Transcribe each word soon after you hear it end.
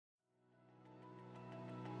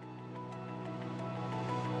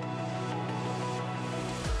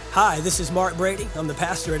Hi, this is Mark Brady. I'm the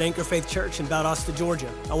pastor at Anchor Faith Church in Valdosta,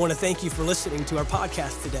 Georgia. I want to thank you for listening to our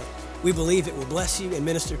podcast today. We believe it will bless you and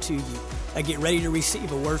minister to you. Now get ready to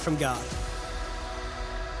receive a word from God.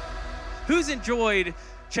 Who's enjoyed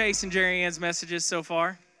Chase and Jerry Ann's messages so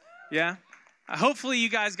far? Yeah? Hopefully you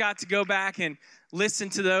guys got to go back and listen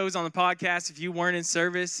to those on the podcast if you weren't in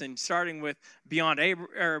service, and starting with Beyond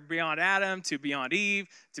Adam to Beyond Eve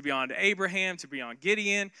to Beyond Abraham to Beyond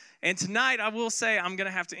Gideon. And tonight I will say I'm going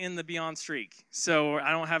to have to end the Beyond streak. So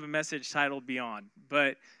I don't have a message titled Beyond.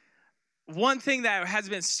 But one thing that has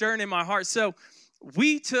been stirring in my heart, so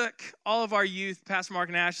we took all of our youth, Pastor Mark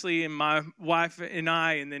and Ashley and my wife and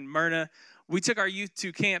I, and then Myrna, we took our youth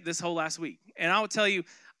to camp this whole last week. And I will tell you,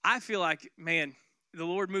 I feel like, man, the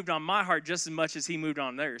Lord moved on my heart just as much as he moved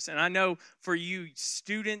on theirs. And I know for you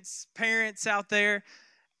students, parents out there,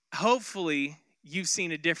 hopefully you've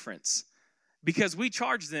seen a difference, because we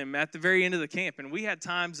charged them at the very end of the camp, and we had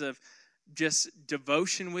times of just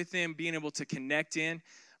devotion with them, being able to connect in.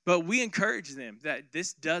 But we encourage them that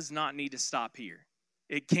this does not need to stop here.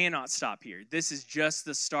 It cannot stop here. This is just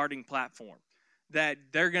the starting platform, that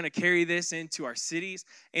they're going to carry this into our cities.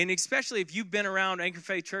 And especially if you've been around Anchor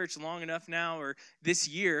Faith Church long enough now, or this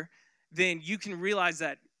year, then you can realize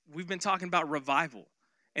that we've been talking about revival,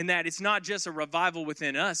 and that it's not just a revival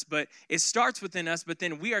within us, but it starts within us, but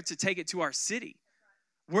then we are to take it to our city.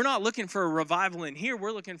 We're not looking for a revival in here.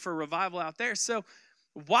 We're looking for a revival out there. So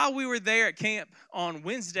while we were there at camp on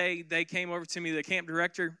Wednesday, they came over to me, the camp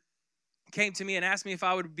director came to me and asked me if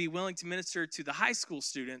I would be willing to minister to the high school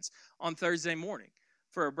students on Thursday morning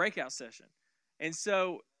for a breakout session. And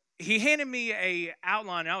so he handed me an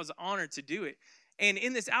outline, and I was honored to do it. And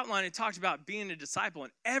in this outline, it talked about being a disciple.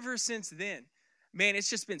 And ever since then, man, it's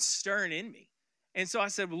just been stirring in me. And so I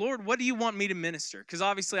said, well, Lord, what do you want me to minister? Because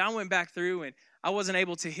obviously I went back through and I wasn't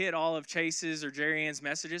able to hit all of Chase's or Jerry Ann's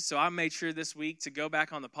messages. So I made sure this week to go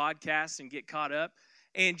back on the podcast and get caught up.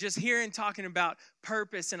 And just hearing talking about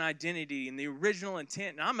purpose and identity and the original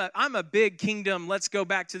intent. And I'm a big kingdom, let's go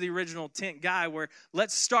back to the original intent guy, where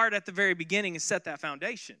let's start at the very beginning and set that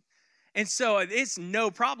foundation. And so it's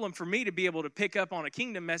no problem for me to be able to pick up on a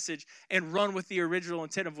kingdom message and run with the original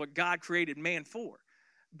intent of what God created man for.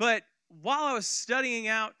 But while I was studying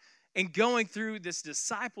out and going through this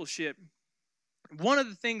discipleship, one of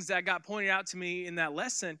the things that got pointed out to me in that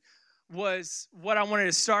lesson was what I wanted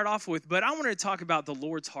to start off with, but I wanted to talk about the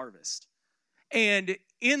Lord's harvest. And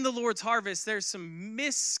in the Lord's harvest, there's some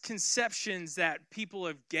misconceptions that people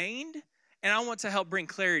have gained, and I want to help bring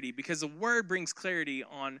clarity, because the word brings clarity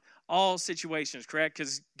on all situations, correct?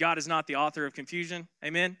 Because God is not the author of confusion.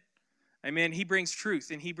 Amen? Amen. He brings truth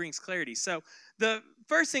and he brings clarity. So the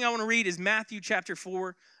first thing I want to read is Matthew chapter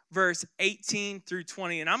 4, verse 18 through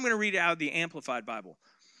 20, and I'm going to read it out of the Amplified Bible.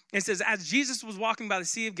 It says, as Jesus was walking by the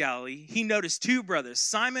Sea of Galilee, he noticed two brothers,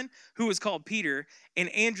 Simon, who was called Peter, and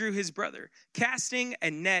Andrew, his brother, casting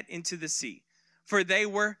a net into the sea, for they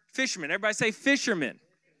were fishermen. Everybody say fishermen.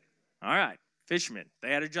 All right, fishermen.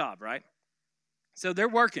 They had a job, right? So they're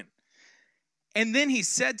working. And then he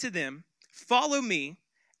said to them, follow me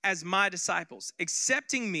as my disciples,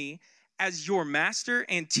 accepting me as your master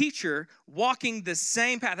and teacher, walking the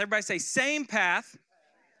same path. Everybody say same path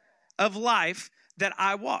of life that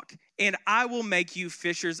I walk, and I will make you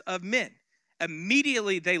fishers of men.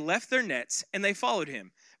 Immediately they left their nets and they followed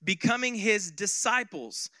him, becoming his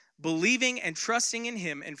disciples, believing and trusting in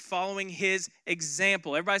him and following his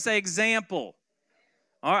example. Everybody say example.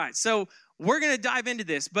 All right, so we're going to dive into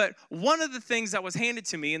this, but one of the things that was handed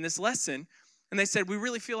to me in this lesson, and they said, we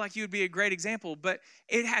really feel like you would be a great example, but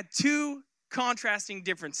it had two contrasting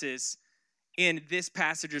differences in this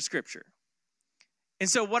passage of Scripture. And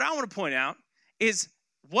so what I want to point out is,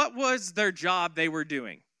 what was their job they were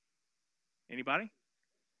doing? Anybody?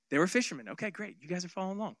 They were fishermen. Okay, great. You guys are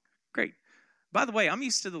following along. Great. By the way, I'm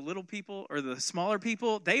used to the little people or the smaller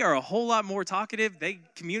people. They are a whole lot more talkative. They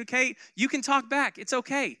communicate. You can talk back. It's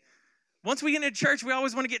okay. Once we get into church, we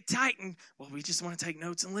always want to get tight and, well, we just want to take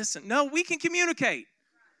notes and listen. No, we can communicate.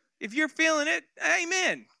 If you're feeling it,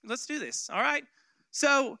 amen. Let's do this, all right?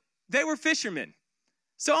 So they were fishermen.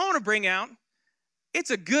 So I want to bring out, it's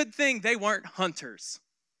a good thing they weren't hunters.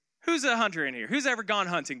 Who's a hunter in here? Who's ever gone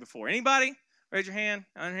hunting before? Anybody? Raise your hand.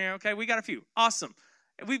 On here. Okay, we got a few. Awesome.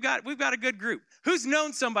 We've got a good group. Who's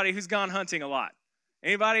known somebody who's gone hunting a lot?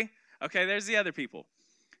 Anybody? Okay, there's the other people.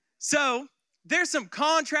 So there's some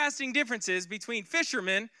contrasting differences between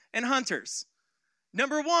fishermen and hunters.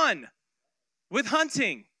 Number one, with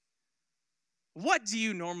hunting, what do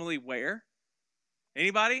you normally wear?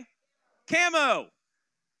 Anybody? Camo.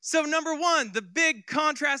 So number one, the big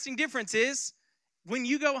contrasting difference is when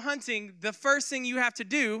you go hunting, the first thing you have to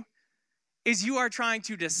do is you are trying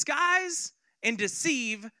to disguise and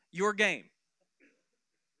deceive your game.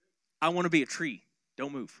 I want to be a tree.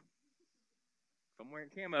 Don't move. If I'm wearing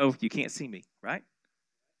camo, you can't see me, right?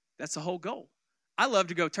 That's the whole goal. I love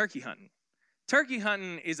to go turkey hunting. Turkey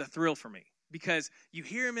hunting is a thrill for me because you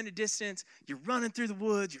hear them in the distance, you're running through the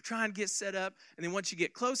woods, you're trying to get set up, and then once you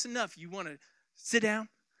get close enough, you want to sit down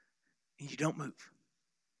and you don't move.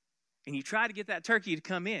 And you try to get that turkey to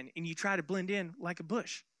come in, and you try to blend in like a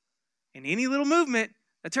bush. And any little movement,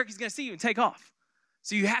 the turkey's going to see you and take off.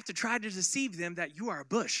 So you have to try to deceive them that you are a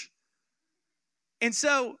bush. And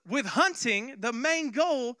so with hunting, the main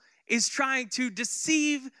goal is trying to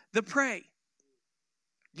deceive the prey.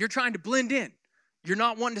 You're trying to blend in. You're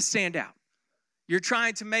not wanting to stand out. You're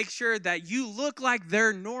trying to make sure that you look like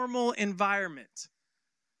their normal environment.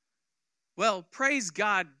 Well, praise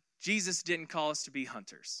God, Jesus didn't call us to be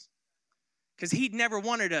hunters because he never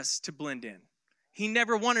wanted us to blend in. He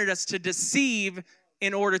never wanted us to deceive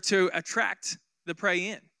in order to attract the prey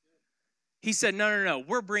in. He said, no,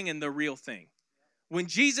 we're bringing the real thing. When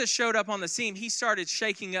Jesus showed up on the scene, he started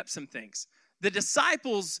shaking up some things. The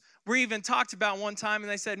disciples were even talked about one time,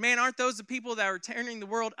 and they said, man, aren't those the people that are turning the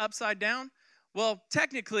world upside down? Well,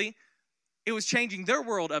 technically, it was changing their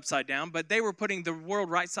world upside down, but they were putting the world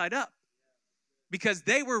right side up because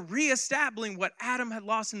they were reestablishing what Adam had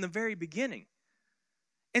lost in the very beginning.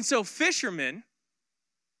 And so fishermen,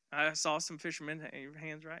 I saw some fishermen, your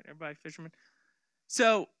hands right, everybody fishermen.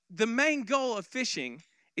 So the main goal of fishing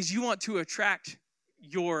is you want to attract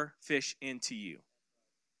your fish into you.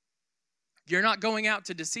 You're not going out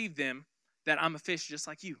to deceive them that I'm a fish just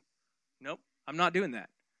like you. Nope, I'm not doing that.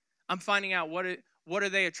 I'm finding out what are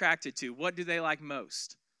they attracted to? What do they like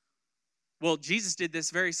most? Well, Jesus did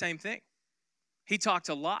this very same thing. He talked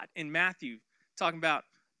a lot in Matthew, talking about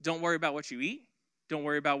don't worry about what you eat. Don't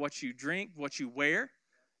worry about what you drink, what you wear.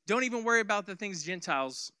 Don't even worry about the things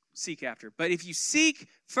Gentiles seek after. But if you seek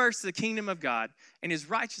first the kingdom of God and his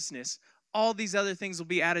righteousness, all these other things will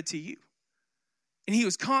be added to you. And he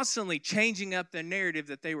was constantly changing up the narrative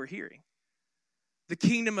that they were hearing. The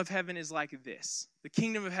kingdom of heaven is like this. The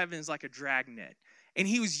kingdom of heaven is like a dragnet. And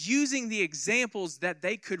he was using the examples that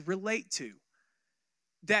they could relate to,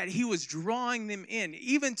 that he was drawing them in,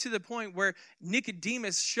 even to the point where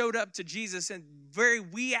Nicodemus showed up to Jesus in very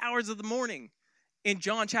wee hours of the morning in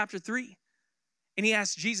John chapter 3. And he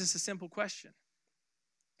asked Jesus a simple question.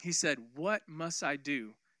 He said, what must I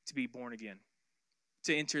do to be born again,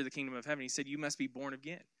 to enter the kingdom of heaven? He said, you must be born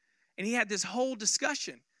again. And he had this whole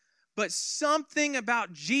discussion. But something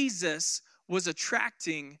about Jesus was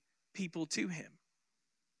attracting people to him.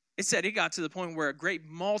 It said it got to the point where a great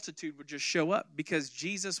multitude would just show up because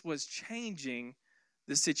Jesus was changing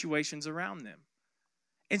the situations around them.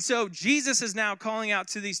 And so Jesus is now calling out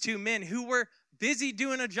to these two men who were busy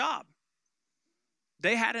doing a job.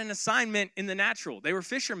 They had an assignment in the natural. They were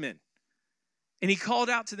fishermen. And he called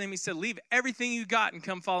out to them. He said, leave everything you got and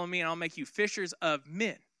come follow me, and I'll make you fishers of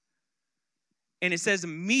men. And it says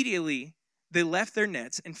immediately they left their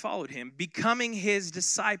nets and followed him, becoming his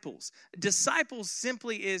disciples. Disciples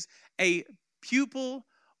simply is a pupil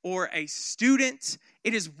or a student.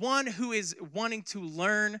 It is one who is wanting to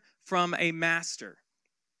learn from a master.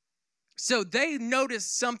 So they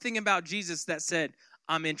noticed something about Jesus that said,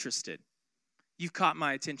 I'm interested. You've caught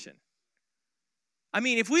my attention. I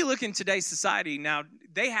mean, if we look in today's society now,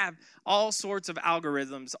 they have all sorts of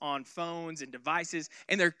algorithms on phones and devices,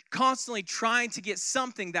 and they're constantly trying to get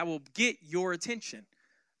something that will get your attention.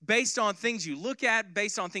 Based on things you look at,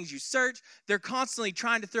 based on things you search, they're constantly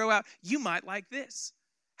trying to throw out, you might like this.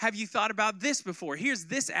 Have you thought about this before? Here's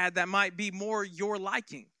this ad that might be more your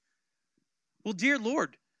liking. Well, dear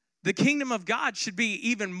Lord, the kingdom of God should be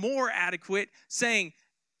even more adequate, saying,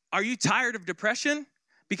 are you tired of depression?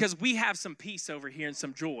 Because we have some peace over here and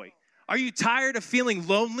some joy. Are you tired of feeling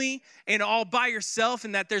lonely and all by yourself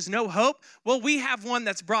and that there's no hope? Well, we have one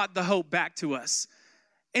that's brought the hope back to us.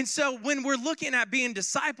 And so when we're looking at being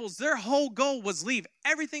disciples, their whole goal was leave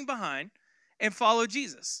everything behind and follow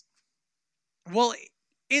Jesus. Well,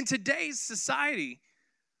 in today's society,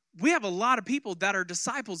 we have a lot of people that are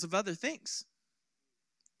disciples of other things.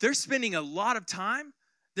 They're spending a lot of time.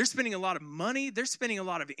 They're spending a lot of money. They're spending a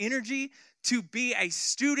lot of energy to be a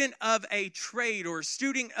student of a trade or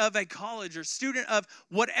student of a college or student of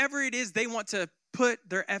whatever it is they want to put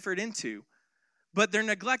their effort into. But they're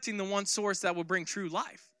neglecting the one source that will bring true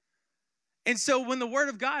life. And so when the Word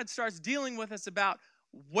of God starts dealing with us about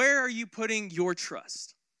where are you putting your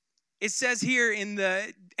trust? It says here in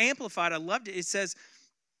the Amplified, I loved it. It says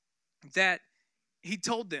that he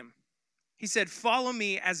told them, He said, follow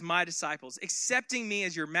me as my disciples, accepting me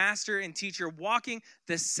as your master and teacher, walking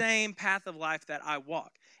the same path of life that I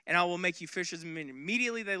walk. And I will make you fishers of men.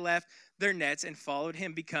 Immediately they left their nets and followed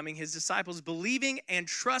him, becoming his disciples, believing and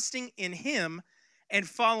trusting in him and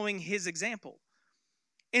following his example.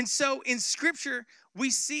 And so in Scripture, we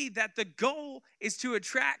see that the goal is to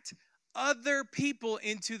attract other people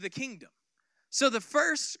into the kingdom. So the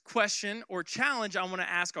first question or challenge I want to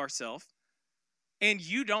ask ourselves, and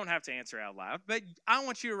you don't have to answer out loud, but I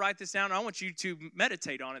want you to write this down. I want you to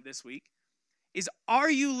meditate on it this week, is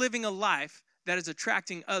are you living a life that is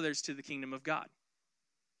attracting others to the kingdom of God?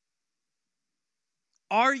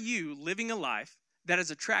 Are you living a life that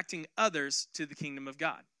is attracting others to the kingdom of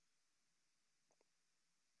God?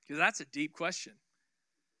 Because that's a deep question.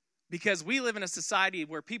 Because we live in a society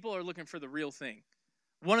where people are looking for the real thing.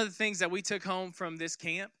 One of the things that we took home from this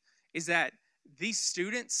camp is that these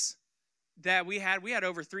students that we had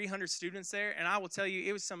over 300 students there, and I will tell you,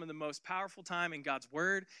 it was some of the most powerful time in God's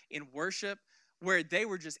word, in worship, where they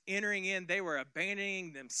were just entering in, they were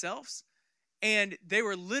abandoning themselves, and they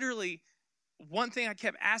were literally, one thing I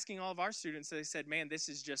kept asking all of our students, they said, man, this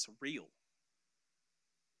is just real.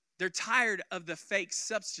 They're tired of the fake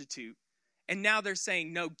substitute, and now they're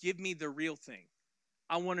saying, no, give me the real thing.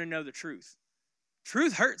 I want to know the truth.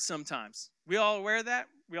 Truth hurts sometimes. We all aware of that?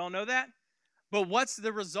 We all know that? But what's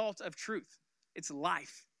the result of truth? It's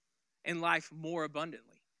life, and life more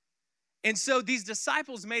abundantly. And so these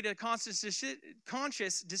disciples made a conscious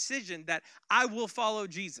decision that I will follow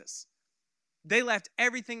Jesus. They left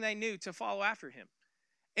everything they knew to follow after him.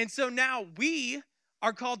 And so now we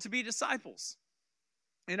are called to be disciples.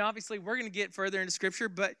 And obviously we're going to get further into Scripture,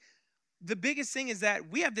 but the biggest thing is that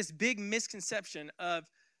we have this big misconception of,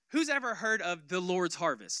 who's ever heard of the Lord's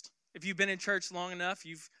harvest? If you've been in church long enough,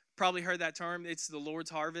 you've probably heard that term. It's the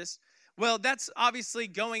Lord's harvest. Well, that's obviously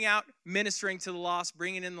going out, ministering to the lost,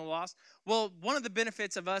 bringing in the lost. Well, one of the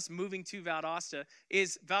benefits of us moving to Valdosta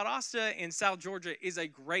is Valdosta in South Georgia is a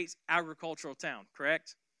great agricultural town,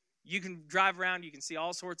 correct? You can drive around, you can see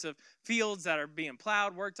all sorts of fields that are being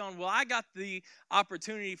plowed, worked on. Well, I got the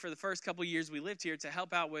opportunity for the first couple of years we lived here to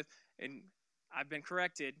help out with, and I've been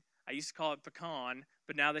corrected, I used to call it pecan,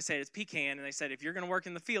 but now they say it's pecan, and they said if you're going to work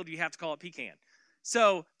in the field, you have to call it pecan.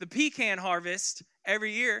 So the pecan harvest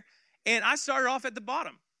every year, and I started off at the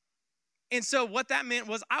bottom. And so what that meant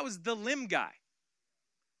was I was the limb guy.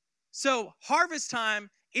 So harvest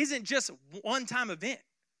time isn't just one-time event.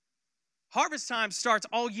 Harvest time starts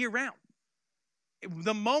all year round.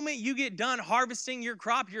 The moment you get done harvesting your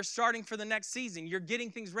crop, you're starting for the next season. You're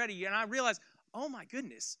getting things ready. And I realized, oh my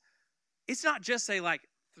goodness, it's not just a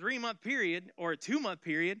 3-month period or a 2-month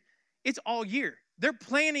period. It's all year. They're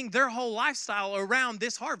planning their whole lifestyle around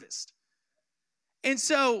this harvest. And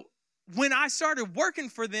so when I started working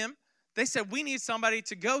for them, they said, we need somebody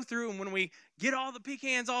to go through, and when we get all the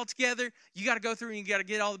pecans all together, you got to go through and you got to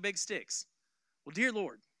get all the big sticks. Well, dear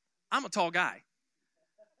Lord, I'm a tall guy.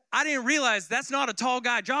 I didn't realize that's not a tall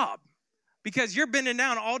guy job, because you're bending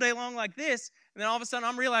down all day long like this, and then all of a sudden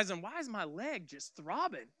I'm realizing, why is my leg just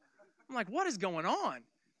throbbing? I'm like, what is going on?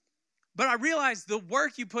 But I realized the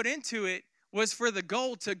work you put into it was for the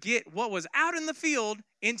goal to get what was out in the field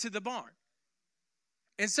into the barn.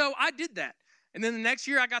 And so I did that. And then the next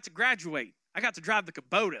year I got to graduate. I got to drive the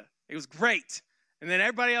Kubota. It was great. And then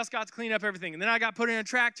everybody else got to clean up everything. And then I got put in a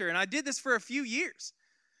tractor. And I did this for a few years.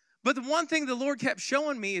 But the one thing the Lord kept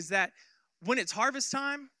showing me is that when it's harvest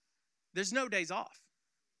time, there's no days off.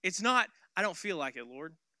 It's not, I don't feel like it,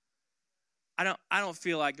 Lord. I don't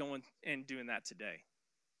feel like going and doing that today.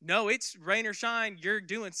 No, it's rain or shine. You're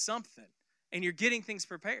doing something. And you're getting things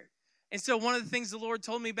prepared. And so one of the things the Lord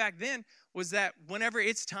told me back then was that whenever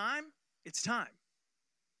it's time, it's time.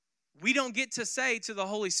 We don't get to say to the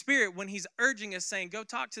Holy Spirit when he's urging us, saying, go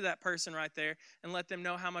talk to that person right there and let them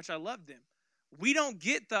know how much I love them. We don't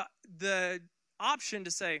get the option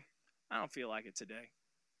to say, I don't feel like it today.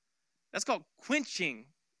 That's called quenching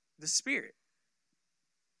the Spirit.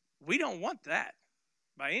 We don't want that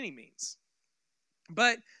by any means.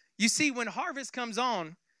 But you see, when harvest comes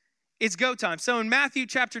on, it's go time. So in Matthew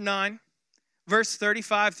chapter 9, verse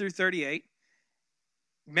 35 through 38,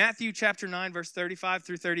 Matthew chapter 9, verse 35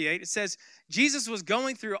 through 38, it says, Jesus was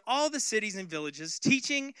going through all the cities and villages,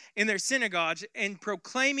 teaching in their synagogues and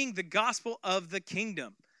proclaiming the gospel of the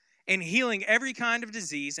kingdom and healing every kind of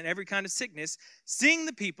disease and every kind of sickness. Seeing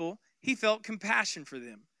the people, he felt compassion for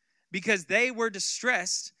them because they were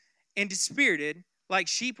distressed and dispirited like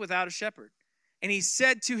sheep without a shepherd. And he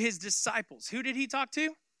said to his disciples, who did he talk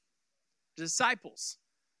to? Disciples,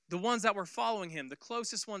 the ones that were following him, the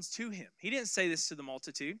closest ones to him. He didn't say this to the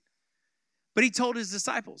multitude. But he told his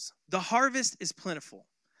disciples, the harvest is plentiful,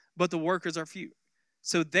 but the workers are few.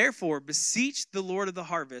 So therefore, beseech the Lord of the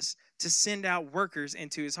harvest to send out workers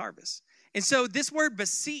into his harvest. And so this word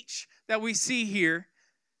beseech that we see here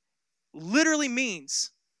literally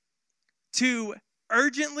means to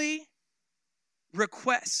urgently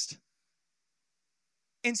request.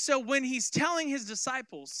 And so when he's telling his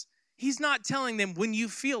disciples, he's not telling them when you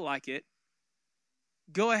feel like it,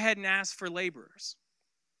 go ahead and ask for laborers.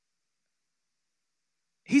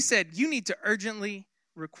 He said, you need to urgently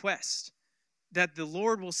request that the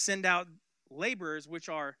Lord will send out laborers, which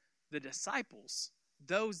are the disciples,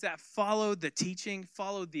 those that followed the teaching,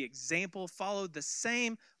 followed the example, followed the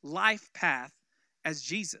same life path as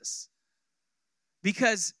Jesus.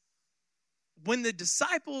 Because when the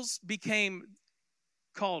disciples became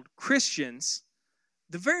called Christians,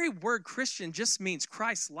 the very word Christian just means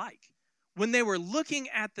Christ-like. When they were looking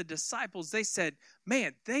at the disciples, they said,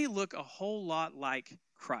 man, they look a whole lot like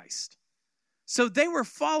Christ. So they were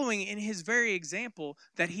following in his very example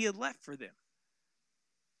that he had left for them.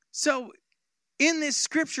 So in this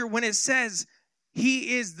scripture, when it says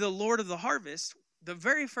he is the Lord of the harvest, the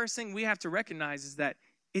very first thing we have to recognize is that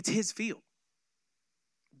it's his field.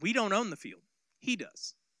 We don't own the field. He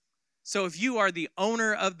does. So if you are the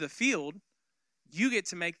owner of the field, you get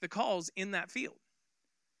to make the calls in that field.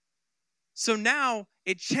 So now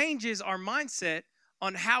it changes our mindset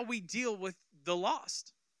on how we deal with the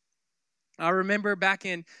lost. I remember back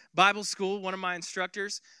in Bible school, one of my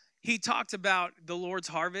instructors, he talked about the Lord's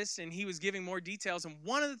harvest, and he was giving more details. And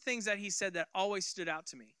one of the things that he said that always stood out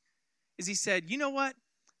to me is he said, you know what?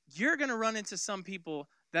 You're going to run into some people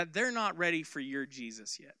that they're not ready for your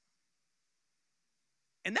Jesus yet.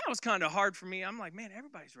 And that was kind of hard for me. I'm like, man,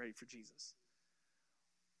 everybody's ready for Jesus.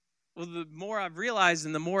 Well, the more I've realized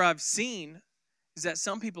and the more I've seen is that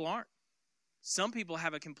some people aren't. Some people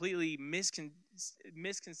have a completely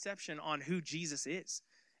misconception on who Jesus is.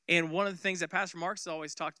 And one of the things that Pastor Marks has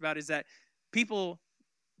always talked about is that people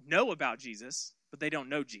know about Jesus, but they don't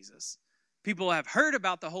know Jesus. People have heard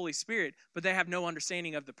about the Holy Spirit, but they have no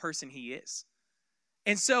understanding of the person he is.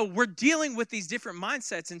 And so we're dealing with these different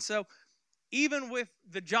mindsets. And so even with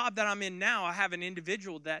the job that I'm in now, I have an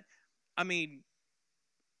individual that,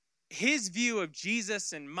 his view of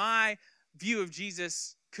Jesus and my view of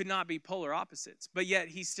Jesus could not be polar opposites, but yet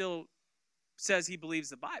he still says he believes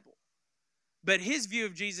the Bible. But his view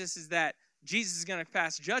of Jesus is that Jesus is going to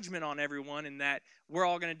pass judgment on everyone and that we're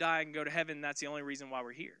all going to die and go to heaven, and that's the only reason why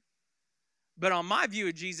we're here. But on my view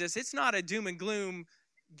of Jesus, it's not a doom and gloom,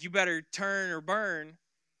 you better turn or burn.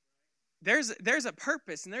 There's a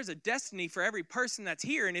purpose and there's a destiny for every person that's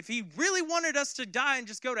here. And if he really wanted us to die and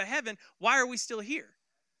just go to heaven, why are we still here?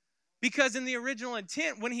 Because in the original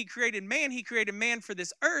intent, when he created man for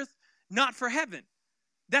this earth, not for heaven.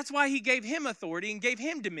 That's why he gave him authority and gave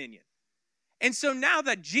him dominion. And so now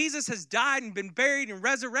that Jesus has died and been buried and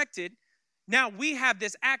resurrected, now we have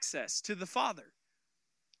this access to the Father.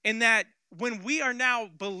 And that when we are now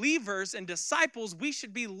believers and disciples, we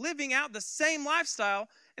should be living out the same lifestyle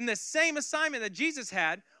and the same assignment that Jesus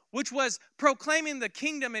had, which was proclaiming the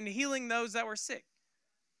kingdom and healing those that were sick.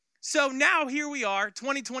 So now here we are,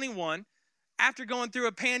 2021, after going through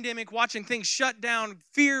a pandemic, watching things shut down,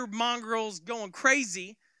 fear mongrels going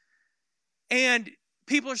crazy, and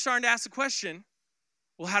people are starting to ask the question,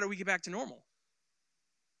 well, how do we get back to normal?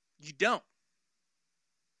 You don't.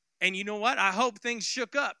 And you know what? I hope things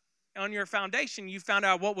shook up on your foundation. You found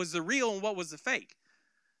out what was the real and what was the fake.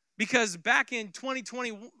 Because back in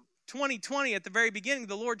 2020, at the very beginning,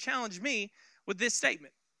 the Lord challenged me with this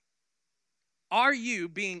statement. Are you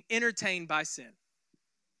being entertained by sin? I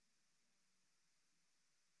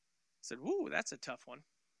said, ooh, that's a tough one.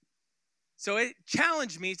 So it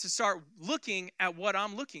challenged me to start looking at what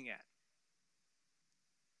I'm looking at.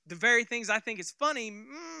 The very things I think is funny,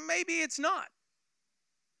 maybe it's not.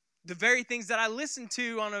 The very things that I listen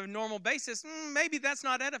to on a normal basis, maybe that's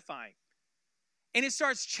not edifying. And it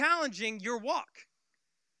starts challenging your walk.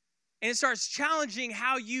 And it starts challenging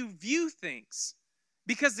how you view things.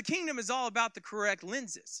 Because the kingdom is all about the correct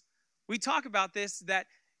lenses. We talk about this, that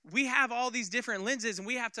we have all these different lenses, and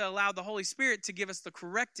we have to allow the Holy Spirit to give us the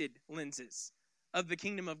corrected lenses of the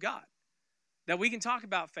kingdom of God. That we can talk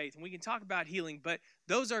about faith, and we can talk about healing, but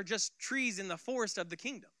those are just trees in the forest of the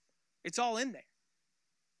kingdom. It's all in there.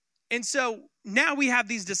 And so now we have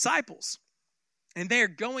these disciples, and they're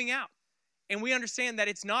going out. And we understand that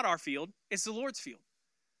it's not our field, it's the Lord's field.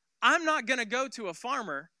 I'm not going to go to a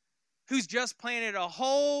farmer who's just planted a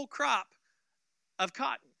whole crop of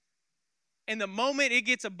cotton. And the moment it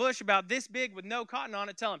gets a bush about this big with no cotton on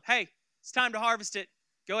it, tell him, hey, it's time to harvest it.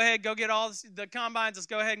 Go ahead, go get all the combines. Let's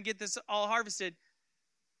go ahead and get this all harvested.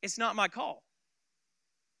 It's not my call.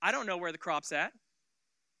 I don't know where the crop's at.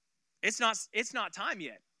 It's not time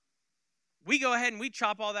yet. We go ahead and we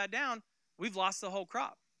chop all that down, we've lost the whole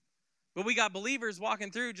crop. But we got believers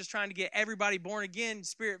walking through just trying to get everybody born again,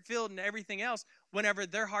 spirit-filled, and everything else whenever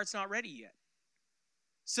their heart's not ready yet.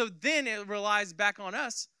 So then it relies back on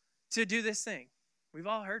us to do this thing. We've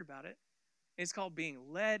all heard about it. It's called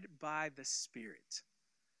being led by the Spirit.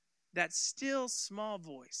 That still small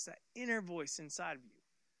voice, that inner voice inside of you.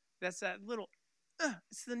 That's that little,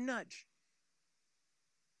 it's the nudge.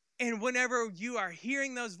 And whenever you are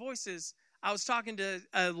hearing those voices, I was talking to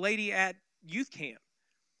a lady at youth camp.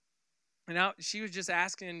 And she was just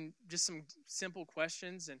asking just some simple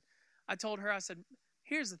questions. And I told her, I said,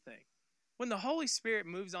 here's the thing. When the Holy Spirit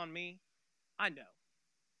moves on me, I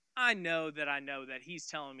know that he's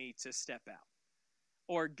telling me to step out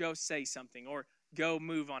or go say something or go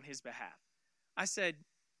move on his behalf. I said,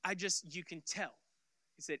 you can tell.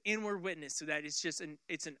 He said, inward witness, so that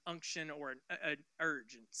it's an unction or an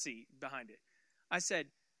urgency behind it. I said,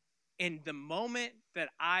 in the moment that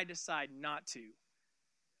I decide not to,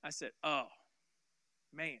 I said, oh,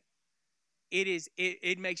 man,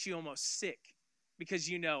 it makes you almost sick because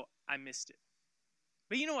you know I missed it.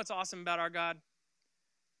 But you know what's awesome about our God?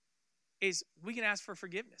 Is we can ask for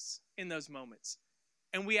forgiveness in those moments.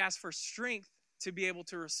 And we ask for strength to be able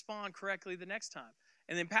to respond correctly the next time.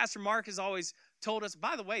 And then Pastor Mark has always told us,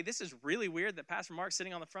 by the way, this is really weird that Pastor Mark's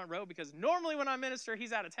sitting on the front row because normally when I minister,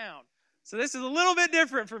 he's out of town. So this is a little bit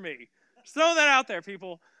different for me. Just throwing that out there,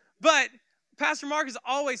 people. But Pastor Mark has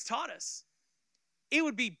always taught us, it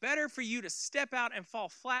would be better for you to step out and fall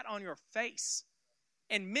flat on your face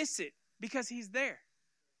and miss it because he's there.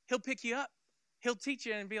 He'll pick you up. He'll teach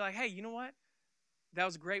you and be like, hey, you know what? That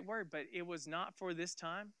was a great word, but it was not for this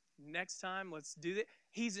time. Next time, let's do that.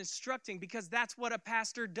 He's instructing because that's what a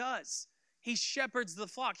pastor does. He shepherds the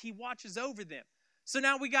flock. He watches over them. So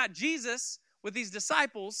now we got Jesus with these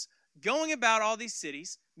disciples going about all these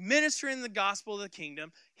cities, ministering the gospel of the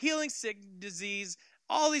kingdom, healing sick, disease,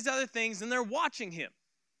 all these other things, and they're watching him.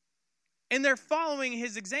 And they're following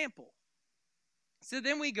his example. So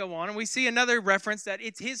then we go on and we see another reference that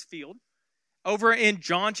it's his field. Over in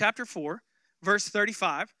John chapter 4, verse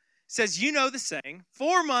 35, says, you know the saying,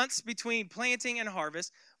 4 months between planting and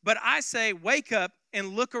harvest, but I say, wake up and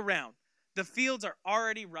look around. The fields are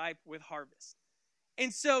already ripe with harvest.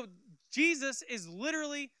 And so Jesus is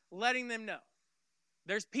literally letting them know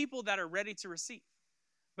there's people that are ready to receive.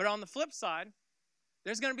 But on the flip side,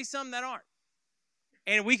 there's going to be some that aren't.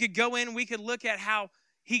 And we could go in, we could look at how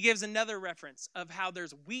he gives another reference of how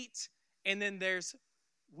there's wheat and then there's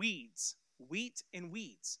weeds. Wheat and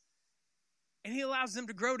weeds. And he allows them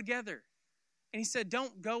to grow together. And he said,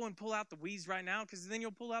 don't go and pull out the weeds right now because then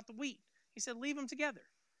you'll pull out the wheat. He said, leave them together.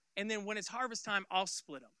 And then when it's harvest time, I'll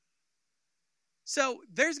split them. So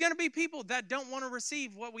there's going to be people that don't want to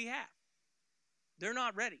receive what we have. They're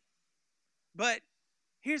not ready. But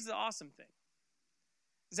here's the awesome thing,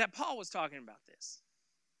 is that Paul was talking about this.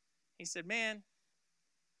 He said, man,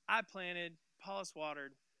 I planted, Apollos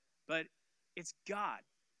watered, but it's God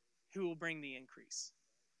who will bring the increase.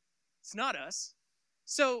 It's not us.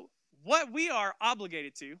 So what we are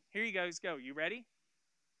obligated to, here you guys go. You ready?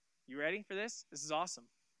 You ready for this? This is awesome.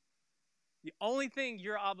 The only thing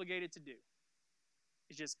you're obligated to do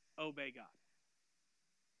is just obey God.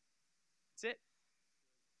 That's it.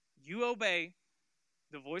 You obey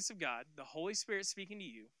the voice of God, the Holy Spirit speaking to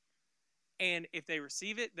you, and if they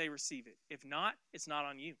receive it, they receive it. If not, it's not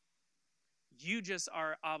on you. You just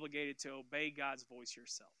are obligated to obey God's voice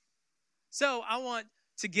yourself. So I want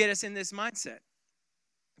to get us in this mindset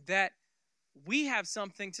that we have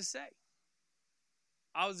something to say.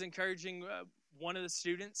 I was encouraging one of the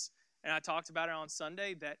students, and I talked about it on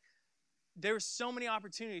Sunday, that there's so many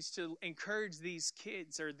opportunities to encourage these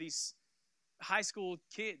kids or these high school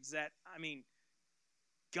kids that,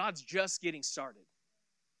 God's just getting started.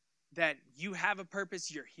 That you have a purpose,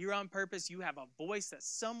 you're here on purpose, you have a voice that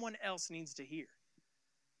someone else needs to hear.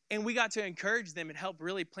 And we got to encourage them and help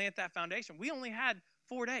really plant that foundation. We only had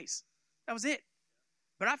 4 days. That was it.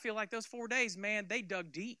 But I feel like those 4 days, man, they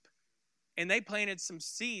dug deep. And they planted some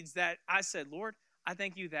seeds that I said, Lord, I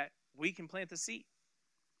thank you that we can plant the seed.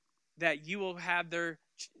 That you will have their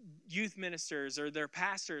youth ministers or their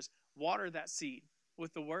pastors water that seed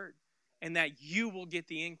with the word. And that you will get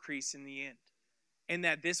the increase in the end. And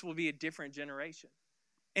that this will be a different generation.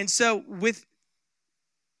 And so with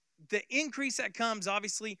the increase that comes,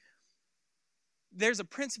 obviously, there's a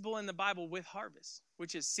principle in the Bible with harvest,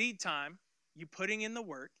 which is seed time, you putting in the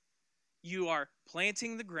work, you are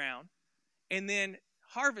planting the ground, and then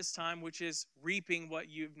harvest time, which is reaping what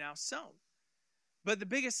you've now sown. But the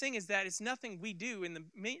biggest thing is that it's nothing we do in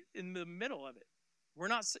the middle of it. We're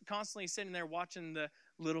not constantly sitting there watching the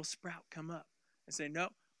little sprout come up and say, no,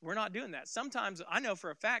 we're not doing that. Sometimes I know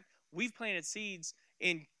for a fact we've planted seeds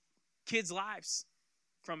in kids' lives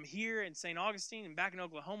from here in St. Augustine and back in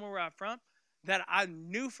Oklahoma where I'm from that I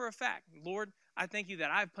knew for a fact, Lord, I thank you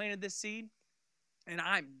that I've planted this seed and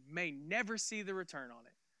I may never see the return on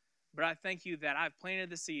it. But I thank you that I've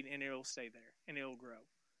planted the seed and it'll stay there and it'll grow.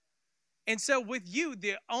 And so with you,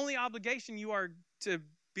 the only obligation you are to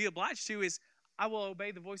be obliged to is I will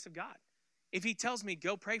obey the voice of God. If he tells me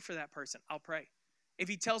go pray for that person, I'll pray. If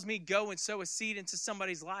he tells me go and sow a seed into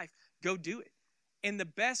somebody's life, go do it. And the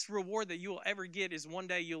best reward that you will ever get is one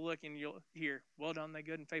day you'll look and you'll hear, well done, thy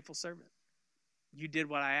good and faithful servant. You did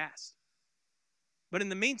what I asked. But in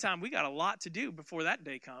the meantime, we got a lot to do before that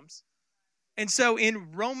day comes. And so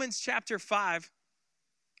in Romans chapter 5,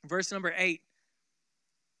 verse number 8,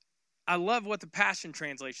 I love what the Passion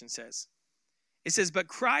Translation says. It says, but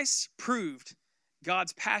Christ proved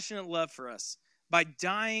God's passionate love for us by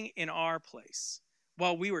dying in our place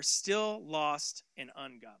while we were still lost and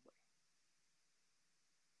ungodly.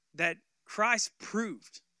 That Christ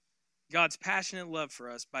proved God's passionate love for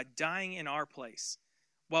us by dying in our place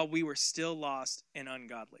while we were still lost and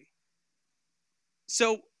ungodly.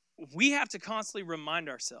 So we have to constantly remind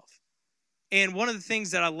ourselves. And one of the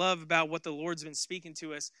things that I love about what the Lord's been speaking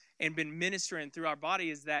to us and been ministering through our body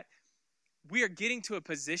is that we are getting to a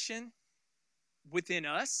position within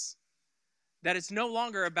us that it's no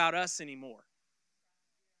longer about us anymore.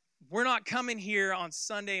 We're not coming here on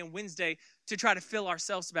Sunday and Wednesday to try to fill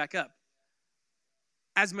ourselves back up.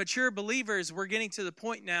 As mature believers, we're getting to the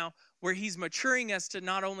point now where he's maturing us to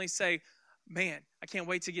not only say, man, I can't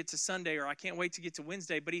wait to get to Sunday or I can't wait to get to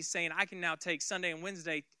Wednesday, but he's saying I can now take Sunday and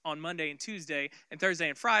Wednesday on Monday and Tuesday and Thursday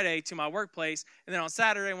and Friday to my workplace. And then on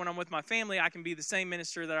Saturday when I'm with my family, I can be the same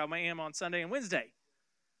minister that I am on Sunday and Wednesday.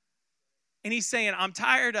 And he's saying, I'm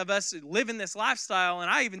tired of us living this lifestyle. And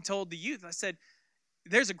I even told the youth, I said,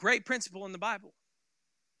 there's a great principle in the Bible.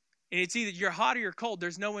 And it's either you're hot or you're cold.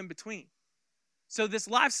 There's no in between. So this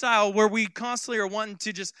lifestyle where we constantly are wanting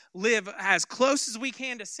to just live as close as we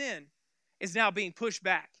can to sin is now being pushed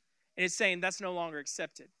back. And it's saying that's no longer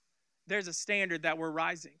accepted. There's a standard that we're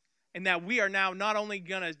rising. And that we are now not only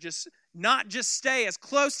going to not just stay as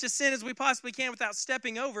close to sin as we possibly can without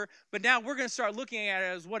stepping over, but now we're going to start looking at it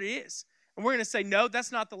as what it is. And we're going to say, no,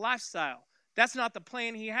 that's not the lifestyle. That's not the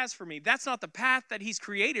plan he has for me. That's not the path that he's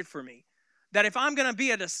created for me. That if I'm going to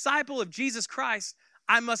be a disciple of Jesus Christ,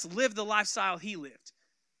 I must live the lifestyle he lived.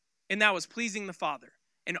 And that was pleasing the Father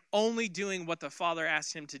and only doing what the Father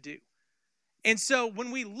asked him to do. And so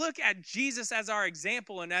when we look at Jesus as our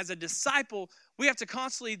example and as a disciple, we have to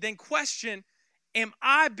constantly then question, am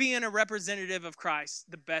I being a representative of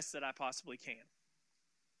Christ the best that I possibly can?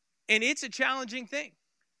 And it's a challenging thing.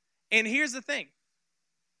 And here's the thing.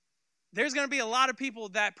 There's going to be a lot of people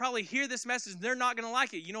that probably hear this message and they're not going to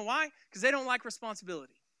like it. You know why? Because they don't like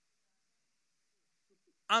responsibility.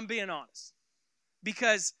 I'm being honest.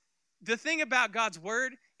 Because the thing about God's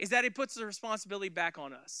word is that it puts the responsibility back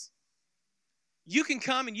on us. You can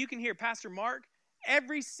come and you can hear Pastor Mark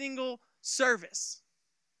every single service.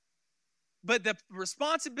 But the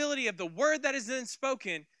responsibility of the word that is then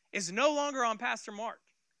spoken is no longer on Pastor Mark.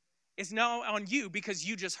 It's now on you because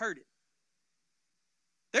you just heard it.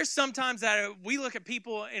 There's sometimes that we look at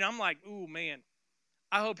people and I'm like, ooh, man,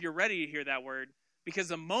 I hope you're ready to hear that word. Because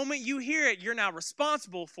the moment you hear it, you're now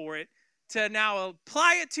responsible for it to now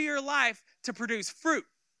apply it to your life to produce fruit.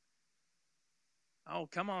 Oh,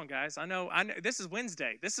 come on, guys. I know. This is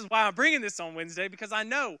Wednesday. This is why I'm bringing this on Wednesday, because I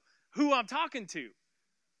know who I'm talking to.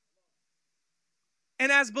 And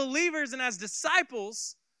as believers and as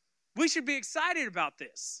disciples, we should be excited about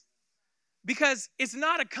this. Because it's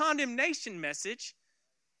not a condemnation message.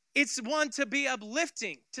 It's one to be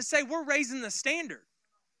uplifting, to say we're raising the standard.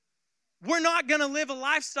 We're not going to live a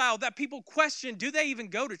lifestyle that people question, do they even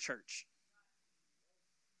go to church?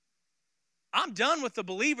 I'm done with the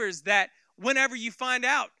believers that whenever you find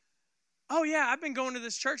out, oh yeah, I've been going to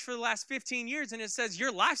this church for the last 15 years, and it says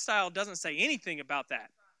your lifestyle doesn't say anything about that.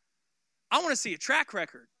 I want to see a track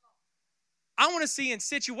record. I want to see in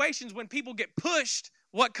situations when people get pushed,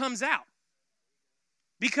 what comes out.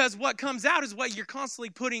 Because what comes out is what you're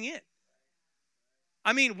constantly putting in.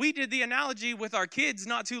 I mean, we did the analogy with our kids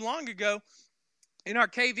not too long ago in our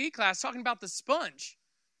KV class talking about the sponge.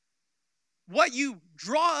 What you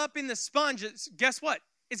draw up in the sponge, guess what?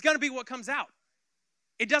 It's going to be what comes out.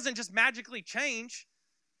 It doesn't just magically change.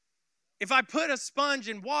 If I put a sponge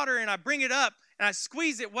in water and I bring it up and I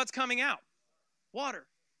squeeze it, what's coming out? water.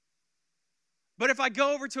 But if I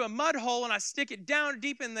go over to a mud hole and I stick it down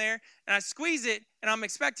deep in there and I squeeze it and I'm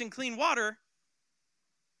expecting clean water,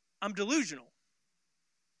 I'm delusional.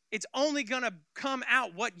 It's only going to come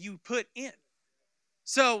out what you put in.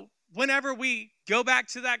 So whenever we go back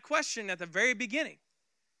to that question at the very beginning,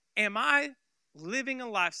 am I living a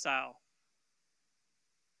lifestyle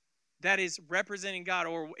that is representing God,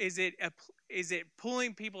 or is it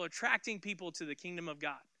pulling people, attracting people to the kingdom of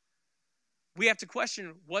God? We have to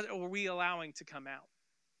question, what are we allowing to come out?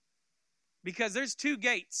 Because there's two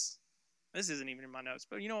gates. This isn't even in my notes,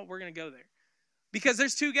 but you know what? We're going to go there. Because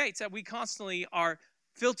there's two gates that we constantly are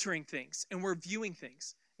filtering things and we're viewing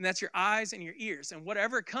things. And that's your eyes and your ears. And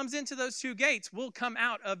whatever comes into those two gates will come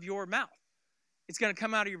out of your mouth. It's going to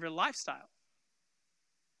come out of your lifestyle.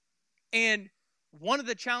 And one of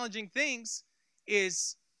the challenging things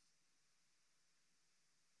is,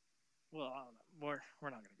 well, I don't know. We're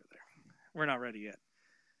not going to go there. We're not ready yet.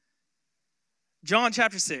 John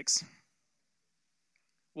chapter 6.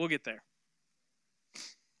 We'll get there.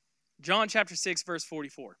 John chapter 6, verse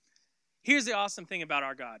 44. Here's the awesome thing about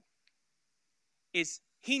our God. Is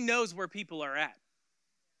he knows where people are at.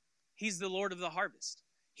 He's the Lord of the harvest.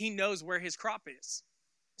 He knows where his crop is.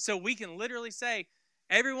 So we can literally say,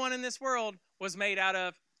 everyone in this world was made out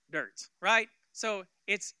of dirt, right? So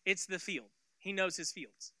it's the field. He knows his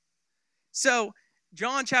fields. So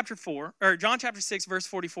John chapter 6, verse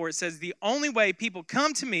 44, it says, the only way people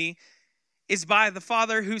come to me is by the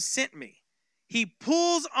Father who sent me. He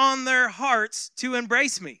pulls on their hearts to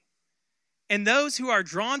embrace me. And those who are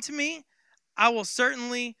drawn to me, I will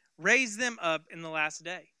certainly raise them up in the last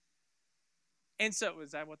day. And so,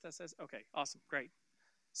 is that what that says? Okay, awesome, great.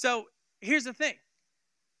 So here's the thing.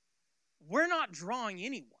 We're not drawing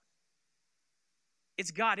anyone.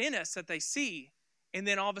 It's God in us that they see, and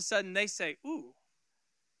then all of a sudden they say, ooh,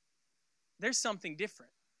 there's something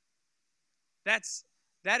different. That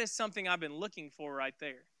is something I've been looking for right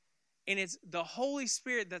there. And it's the Holy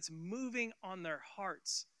Spirit that's moving on their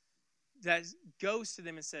hearts that goes to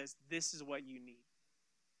them and says, this is what you need.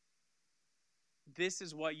 This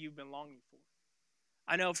is what you've been longing for.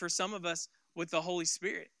 I know for some of us with the Holy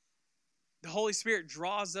Spirit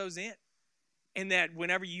draws those in. And that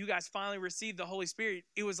whenever you guys finally received the Holy Spirit,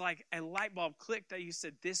 it was like a light bulb clicked that you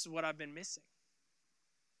said, this is what I've been missing.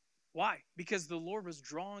 Why? Because the Lord was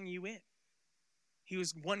drawing you in. He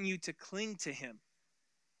was wanting you to cling to him.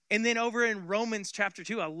 And then over in Romans chapter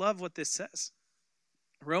 2, I love what this says.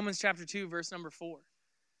 Romans chapter 2, verse number 4.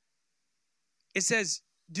 It says,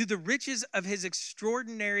 do the riches of his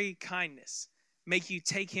extraordinary kindness make you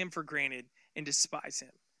take him for granted and despise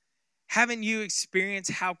him? Haven't you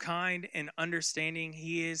experienced how kind and understanding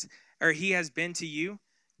he is, or he has been to you?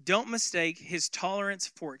 Don't mistake his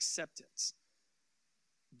tolerance for acceptance.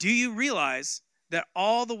 Do you realize that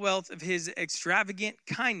all the wealth of his extravagant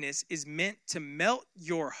kindness is meant to melt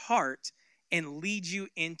your heart and lead you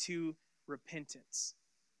into repentance?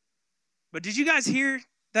 But did you guys hear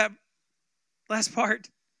that last part?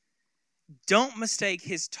 Don't mistake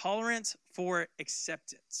his tolerance for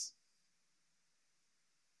acceptance.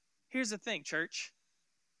 Here's the thing, church.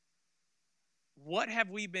 What have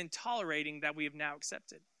we been tolerating that we have now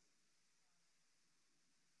accepted?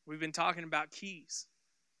 We've been talking about keys.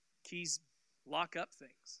 Keys lock up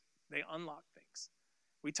things. They unlock things.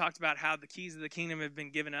 We talked about how the keys of the kingdom have been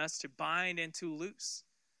given us to bind and to loose.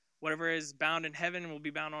 Whatever is bound in heaven will be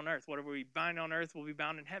bound on earth. Whatever we bind on earth will be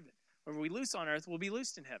bound in heaven. Whatever we loose on earth will be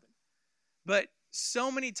loosed in heaven. But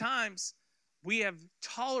so many times we have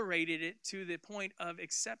tolerated it to the point of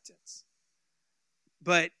acceptance.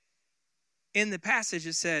 But in the passage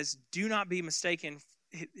it says, do not be mistaken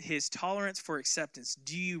his tolerance for acceptance.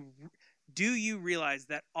 Do you realize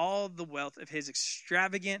that all the wealth of his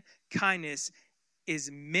extravagant kindness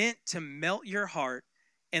is meant to melt your heart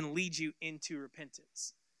and lead you into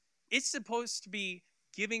repentance? It's supposed to be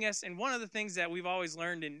giving us, and one of the things that we've always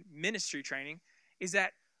learned in ministry training is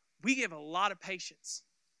that we give a lot of patience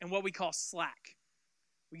and what we call slack.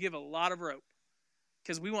 We give a lot of rope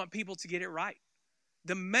because we want people to get it right.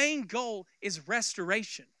 The main goal is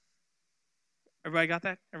restoration. Everybody got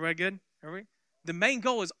that? Everybody good? Everybody? The main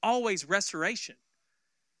goal is always restoration.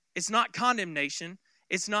 It's not condemnation.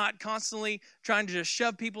 It's not constantly trying to just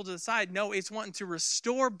shove people to the side. No, it's wanting to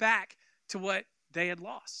restore back to what they had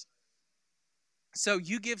lost. So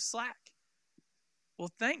you give slack. Well,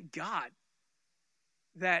 thank God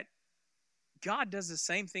that God does the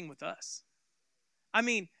same thing with us. I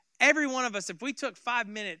mean, every one of us, if we took 5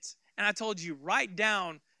 minutes and I told you, write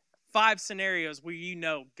down 5 scenarios where you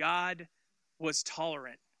know God was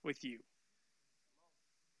tolerant with you.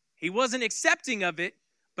 He wasn't accepting of it,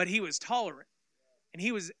 but he was tolerant. And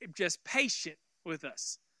he was just patient with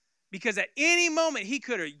us. Because at any moment, he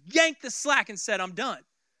could have yanked the slack and said, I'm done.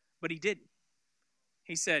 But he didn't.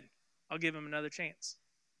 He said, I'll give him another chance.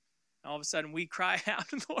 And all of a sudden, we cry out,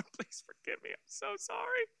 Lord, please forgive me. I'm so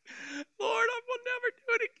sorry. Lord, I will never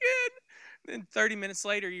do it again. And then 30 minutes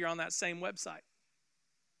later, you're on that same website.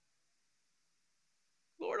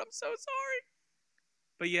 Lord, I'm so sorry.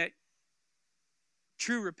 But yet,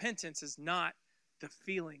 true repentance is not the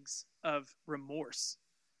feelings of remorse.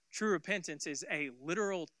 True repentance is a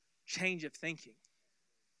literal change of thinking.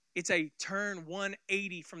 It's a turn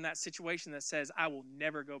 180 from that situation that says, I will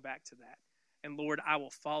never go back to that. And Lord, I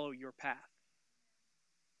will follow your path.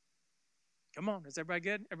 Come on, is everybody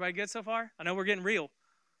good? Everybody good so far? I know we're getting real.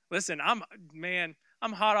 Listen, I'm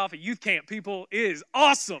hot off at youth camp, people. It is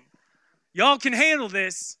awesome. Y'all can handle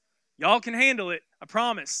this. Y'all can handle it. I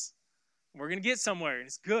promise. We're going to get somewhere, and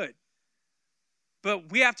it's good.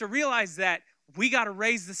 But we have to realize that we got to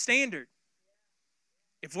raise the standard.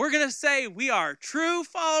 If we're going to say we are true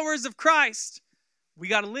followers of Christ, we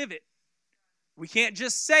got to live it. We can't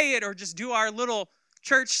just say it or just do our little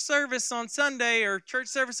church service on Sunday or church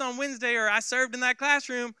service on Wednesday or I served in that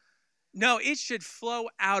classroom. No, it should flow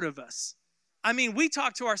out of us. I mean, we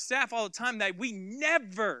talk to our staff all the time that we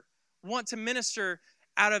never want to minister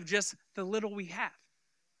out of just the little we have.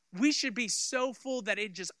 We should be so full that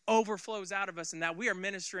it just overflows out of us and that we are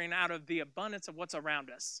ministering out of the abundance of what's around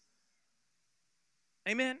us.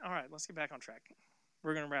 Amen? All right, let's get back on track.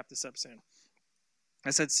 We're going to wrap this up soon. I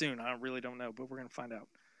said soon. I really don't know, but we're going to find out.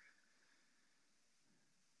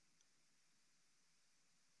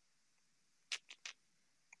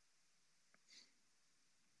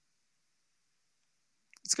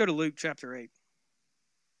 Let's go to Luke chapter 8.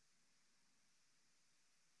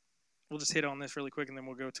 We'll just hit on this really quick, and then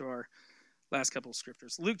we'll go to our last couple of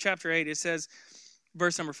scriptures. Luke chapter 8, it says,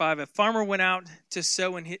 verse number 5, a farmer went out to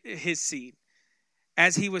sow in his seed.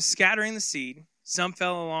 As he was scattering the seed, some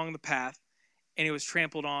fell along the path, and it was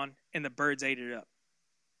trampled on, and the birds ate it up.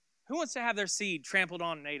 Who wants to have their seed trampled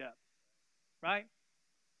on and ate up? Right?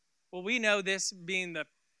 Well, we know this being the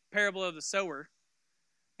parable of the sower,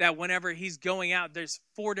 that whenever he's going out, there's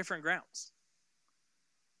 4 different grounds.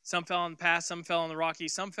 Some fell on the path, some fell on the rocky,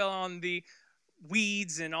 some fell on the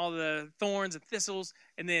weeds and all the thorns and thistles.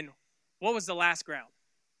 And then what was the last ground?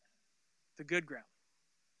 The good ground.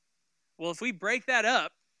 Well, if we break that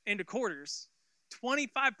up into quarters,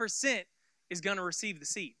 25% is going to receive the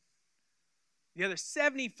seed. The other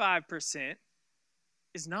 75%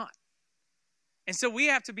 is not. And so we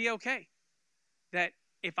have to be okay that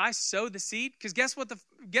if I sow the seed, because guess what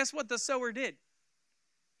the sower did?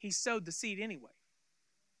 He sowed the seed anyway.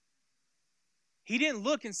 He didn't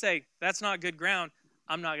look and say, that's not good ground,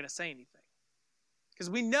 I'm not going to say anything. Because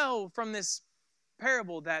we know from this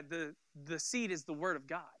parable that the seed is the word of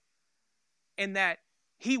God. And that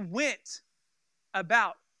he went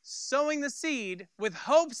about sowing the seed with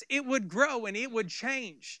hopes it would grow and it would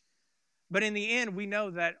change. But in the end, we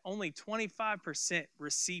know that only 25%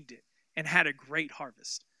 received it and had a great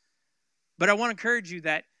harvest. But I want to encourage you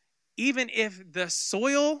that even if the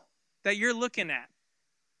soil that you're looking at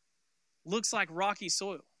looks like rocky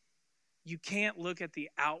soil, you can't look at the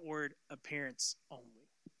outward appearance only.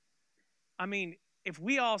 I mean, if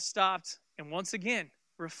we all stopped and once again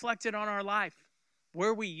reflected on our life,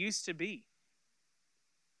 where we used to be,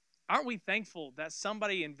 aren't we thankful that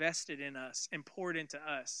somebody invested in us and poured into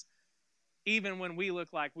us, even when we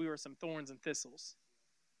looked like we were some thorns and thistles?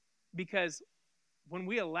 Because when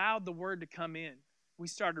we allowed the word to come in, we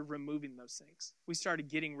started removing those things. We started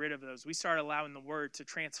getting rid of those. We started allowing the word to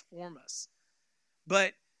transform us.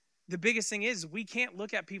 But the biggest thing is we can't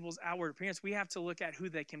look at people's outward appearance. We have to look at who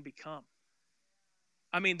they can become.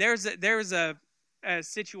 I mean, there's a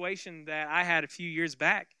situation that I had a few years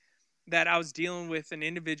back that I was dealing with an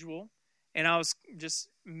individual, and I was just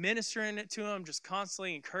ministering it to them, just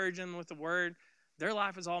constantly encouraging them with the word. Their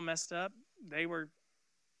life was all messed up. It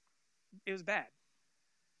was bad.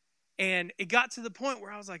 And it got to the point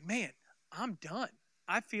where I was like, man, I'm done.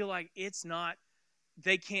 I feel like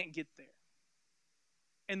they can't get there.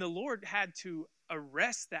 And the Lord had to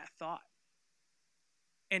arrest that thought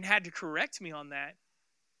and had to correct me on that.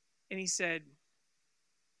 And he said,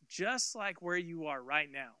 just like where you are right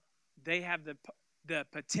now, they have the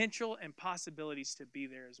potential and possibilities to be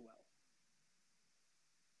there as well.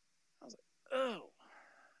 I was like, oh,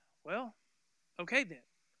 well, okay then.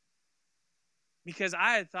 Because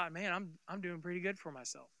I had thought, man, I'm doing pretty good for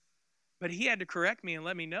myself. But he had to correct me and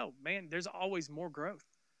let me know, man, there's always more growth.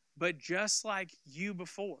 But just like you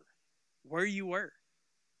before, where you were,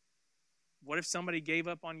 what if somebody gave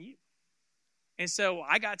up on you? And so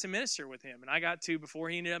I got to minister with him, and I got to, before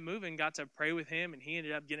he ended up moving, got to pray with him, and he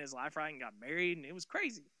ended up getting his life right and got married, and it was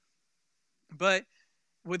crazy. But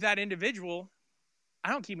with that individual, I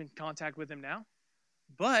don't keep in contact with him now,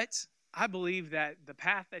 but I believe that the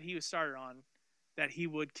path that he was started on, that he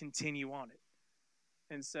would continue on it.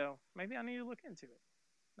 And so maybe I need to look into it.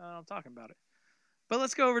 No, I'm talking about it. But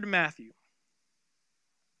let's go over to Matthew.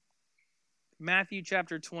 Matthew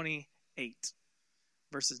chapter 28,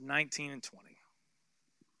 verses 19 and 20.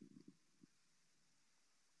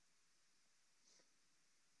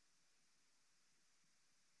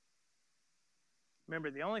 Remember,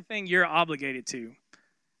 the only thing you're obligated to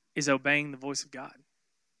is obeying the voice of God.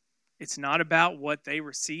 It's not about what they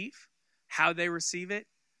receive, how they receive it.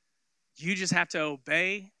 You just have to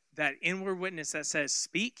obey that inward witness that says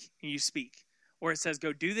speak, and you speak. Or it says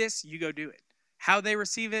go do this, you go do it. How they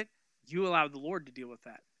receive it, you allow the Lord to deal with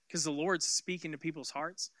that. Because the Lord's speaking to people's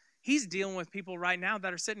hearts. He's dealing with people right now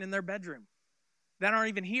that are sitting in their bedroom, that aren't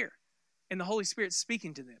even here. And the Holy Spirit's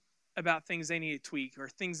speaking to them about things they need to tweak, or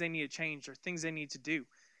things they need to change, or things they need to do.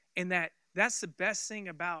 And that's the best thing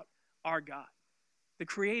about our God, the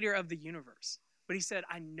creator of the universe. But he said,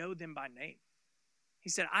 I know them by name. He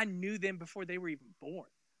said, I knew them before they were even born.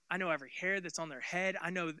 I know every hair that's on their head. I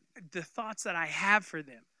know the thoughts that I have for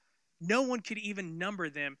them. No one could even number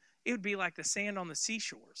them. It would be like the sand on the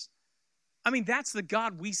seashores. I mean, that's the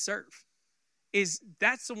God we serve.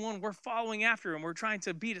 That's the one we're following after, and we're trying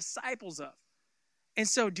to be disciples of. And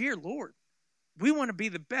so, dear Lord, we want to be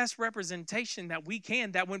the best representation that we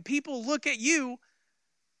can, that when people look at you,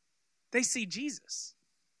 they see Jesus.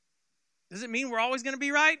 Does it mean we're always going to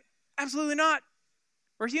be right? Absolutely not.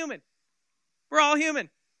 We're human. We're all human.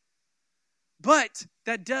 But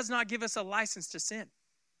that does not give us a license to sin.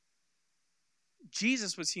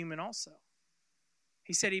 Jesus was human also.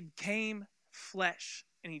 He said he became flesh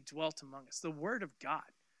and he dwelt among us. The word of God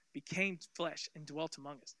became flesh and dwelt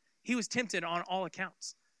among us. He was tempted on all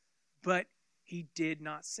accounts, but he did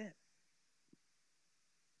not sin.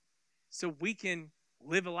 So we can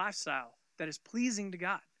live a lifestyle that is pleasing to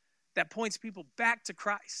God, that points people back to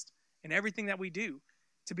Christ in everything that we do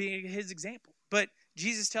to be his example. But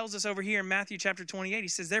Jesus tells us over here in Matthew chapter 28, he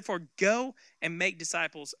says, therefore go and make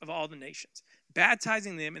disciples of all the nations,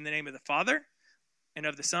 baptizing them in the name of the Father and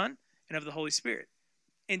of the Son and of the Holy Spirit,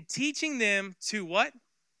 and teaching them to what?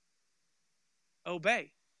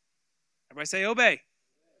 Obey. Everybody say obey.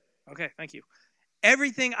 Okay, thank you.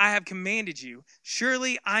 Everything I have commanded you,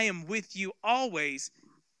 surely I am with you always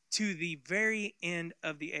to the very end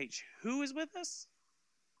of the age. Who is with us?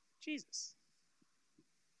 Jesus.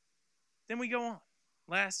 Then we go on.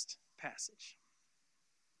 Last passage.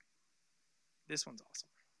 This one's awesome.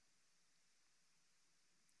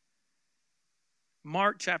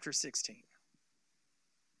 Mark chapter 16.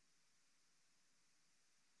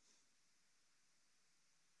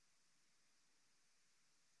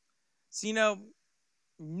 So,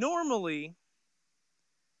 normally,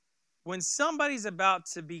 when somebody's about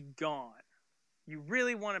to be gone, you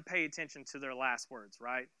really want to pay attention to their last words,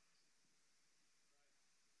 right?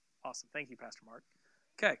 Awesome. Thank you, Pastor Mark.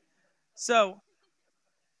 Okay. So,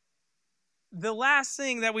 the last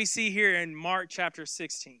thing that we see here in Mark chapter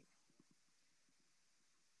 16,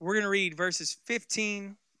 we're going to read verses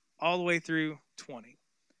 15 all the way through 20.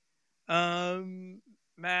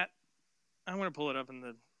 Matt, I'm going to pull it up in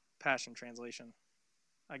the Passion Translation.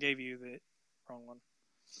 I gave you the wrong one.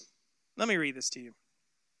 Let me read this to you.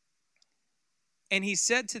 And he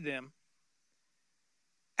said to them,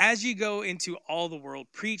 as you go into all the world,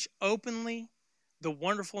 preach openly the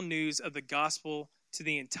wonderful news of the gospel to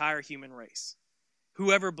the entire human race.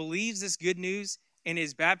 Whoever believes this good news and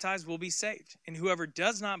is baptized will be saved, and whoever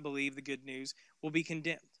does not believe the good news will be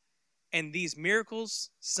condemned. And these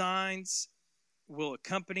miracles, signs, will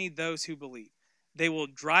accompany those who believe. They will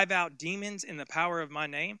drive out demons in the power of my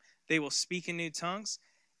name. They will speak in new tongues,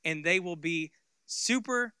 and they will be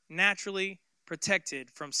supernaturally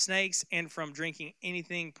protected from snakes and from drinking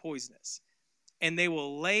anything poisonous. And they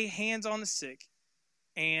will lay hands on the sick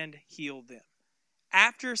and heal them.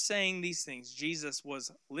 After saying these things, Jesus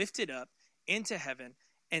was lifted up into heaven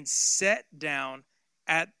and set down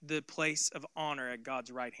at the place of honor at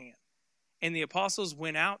God's right hand. And the apostles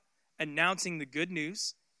went out announcing the good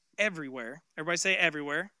news everywhere. Everybody say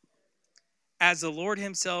everywhere. As the Lord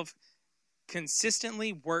himself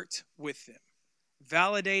consistently worked with them,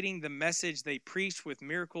 validating the message they preached with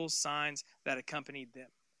miracles, signs that accompanied them.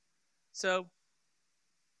 So,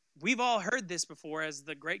 we've all heard this before as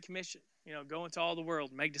the Great Commission. Go into all the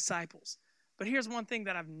world, make disciples. But here's one thing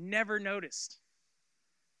that I've never noticed.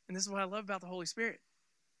 And this is what I love about the Holy Spirit.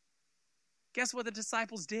 Guess what the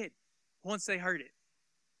disciples did? once they heard it?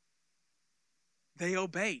 They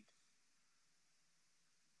obeyed.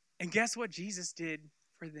 And guess what Jesus did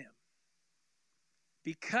for them?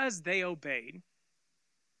 Because they obeyed,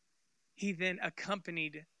 he then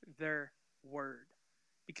accompanied their word,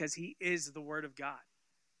 because he is the word of God.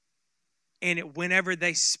 And whenever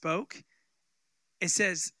they spoke, it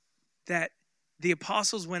says that the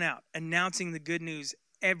apostles went out announcing the good news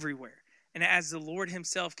everywhere. And as the Lord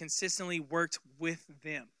himself consistently worked with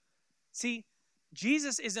them. See,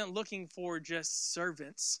 Jesus isn't looking for just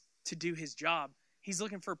servants to do his job. He's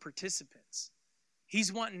looking for participants.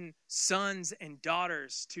 He's wanting sons and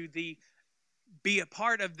daughters to be a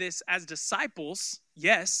part of this as disciples,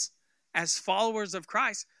 yes, as followers of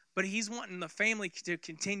Christ, but he's wanting the family to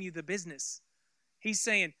continue the business. He's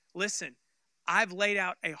saying, listen, I've laid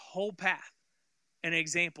out a whole path, an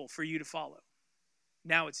example for you to follow.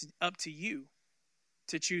 Now it's up to you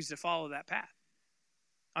to choose to follow that path.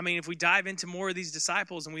 I mean, if we dive into more of these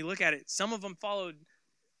disciples and we look at it, some of them followed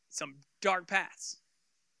some dark paths.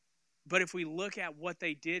 But if we look at what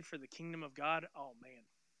they did for the kingdom of God, oh man,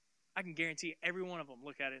 I can guarantee every one of them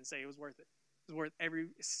look at it and say it was worth it. It was worth every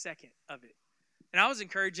second of it. And I was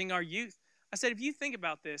encouraging our youth. I said, if you think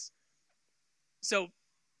about this, so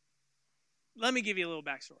let me give you a little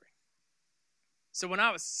backstory. So when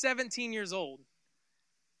I was 17 years old,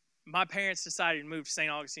 my parents decided to move to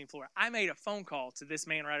St. Augustine, Florida. I made a phone call to this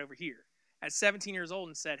man right over here at 17 years old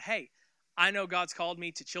and said, hey, I know God's called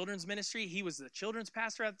me to children's ministry. He was the children's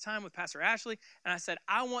pastor at the time with Pastor Ashley. And I said,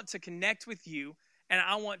 I want to connect with you and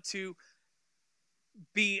I want to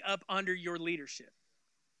be up under your leadership.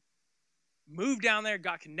 Moved down there,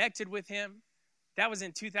 got connected with him. That was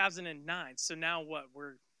in 2009. So now what?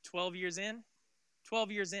 We're 12 years in?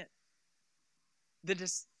 12 years in.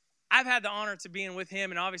 I've had the honor to being with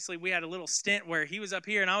him, and obviously we had a little stint where he was up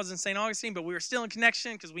here and I was in St. Augustine, but we were still in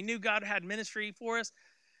connection because we knew God had ministry for us,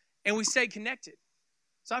 and we stayed connected.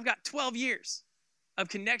 So I've got 12 years of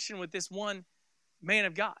connection with this one man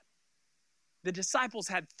of God. The disciples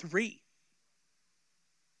had 3.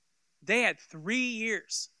 They had 3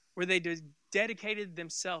 years where they dedicated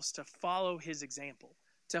themselves to follow his example,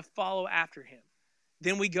 to follow after him.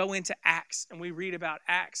 Then we go into Acts, and we read about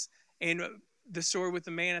Acts and the story with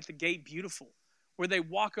the man at the gate, Beautiful, where they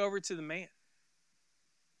walk over to the man.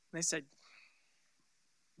 And they said,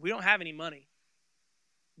 we don't have any money,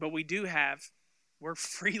 but we're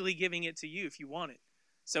freely giving it to you if you want it.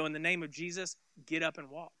 So in the name of Jesus, get up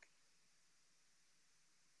and walk.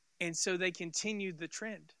 And so they continued the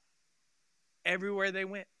trend. Everywhere they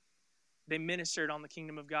went, they ministered on the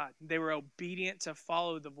kingdom of God. They were obedient to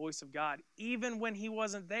follow the voice of God. Even when he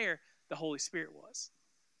wasn't there, the Holy Spirit was.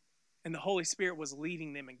 And the Holy Spirit was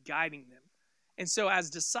leading them and guiding them. And so as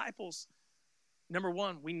disciples, number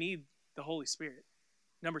 1, we need the Holy Spirit.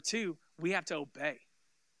 Number 2, we have to obey.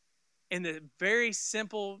 And the very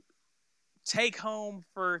simple take home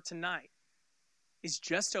for tonight is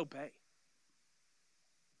just obey.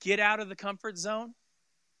 Get out of the comfort zone,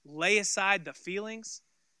 lay aside the feelings,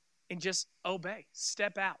 and just obey.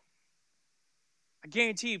 Step out. I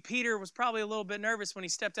guarantee you, Peter was probably a little bit nervous when he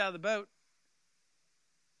stepped out of the boat.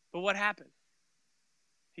 But what happened?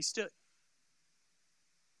 He stood.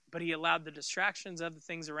 But he allowed the distractions of the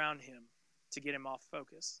things around him to get him off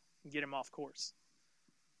focus and get him off course.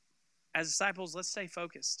 As disciples, let's stay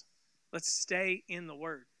focused. Let's stay in the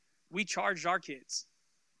Word. We charged our kids.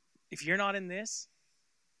 If you're not in this,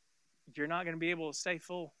 you're not going to be able to stay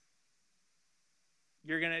full.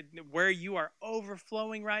 You're going to, where you are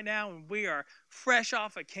overflowing right now, and we are fresh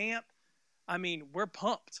off of camp, I mean, we're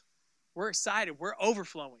pumped. We're excited. We're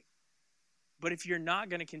overflowing. But if you're not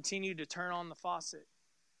going to continue to turn on the faucet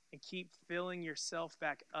and keep filling yourself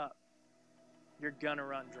back up, you're going to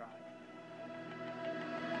run dry.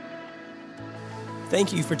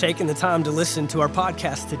 Thank you for taking the time to listen to our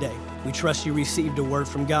podcast today. We trust you received a word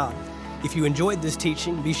from God. If you enjoyed this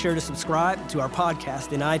teaching, be sure to subscribe to our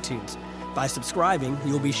podcast in iTunes. By subscribing,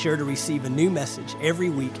 you'll be sure to receive a new message every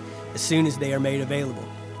week as soon as they are made available.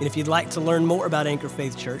 And if you'd like to learn more about Anchor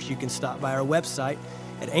Faith Church, you can stop by our website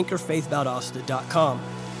at anchorfaithvaldosta.com.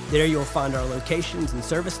 There you'll find our locations and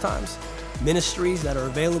service times, ministries that are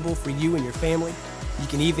available for you and your family. You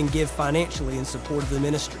can even give financially in support of the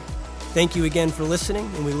ministry. Thank you again for listening,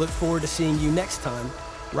 and we look forward to seeing you next time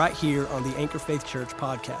right here on the Anchor Faith Church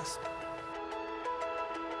podcast.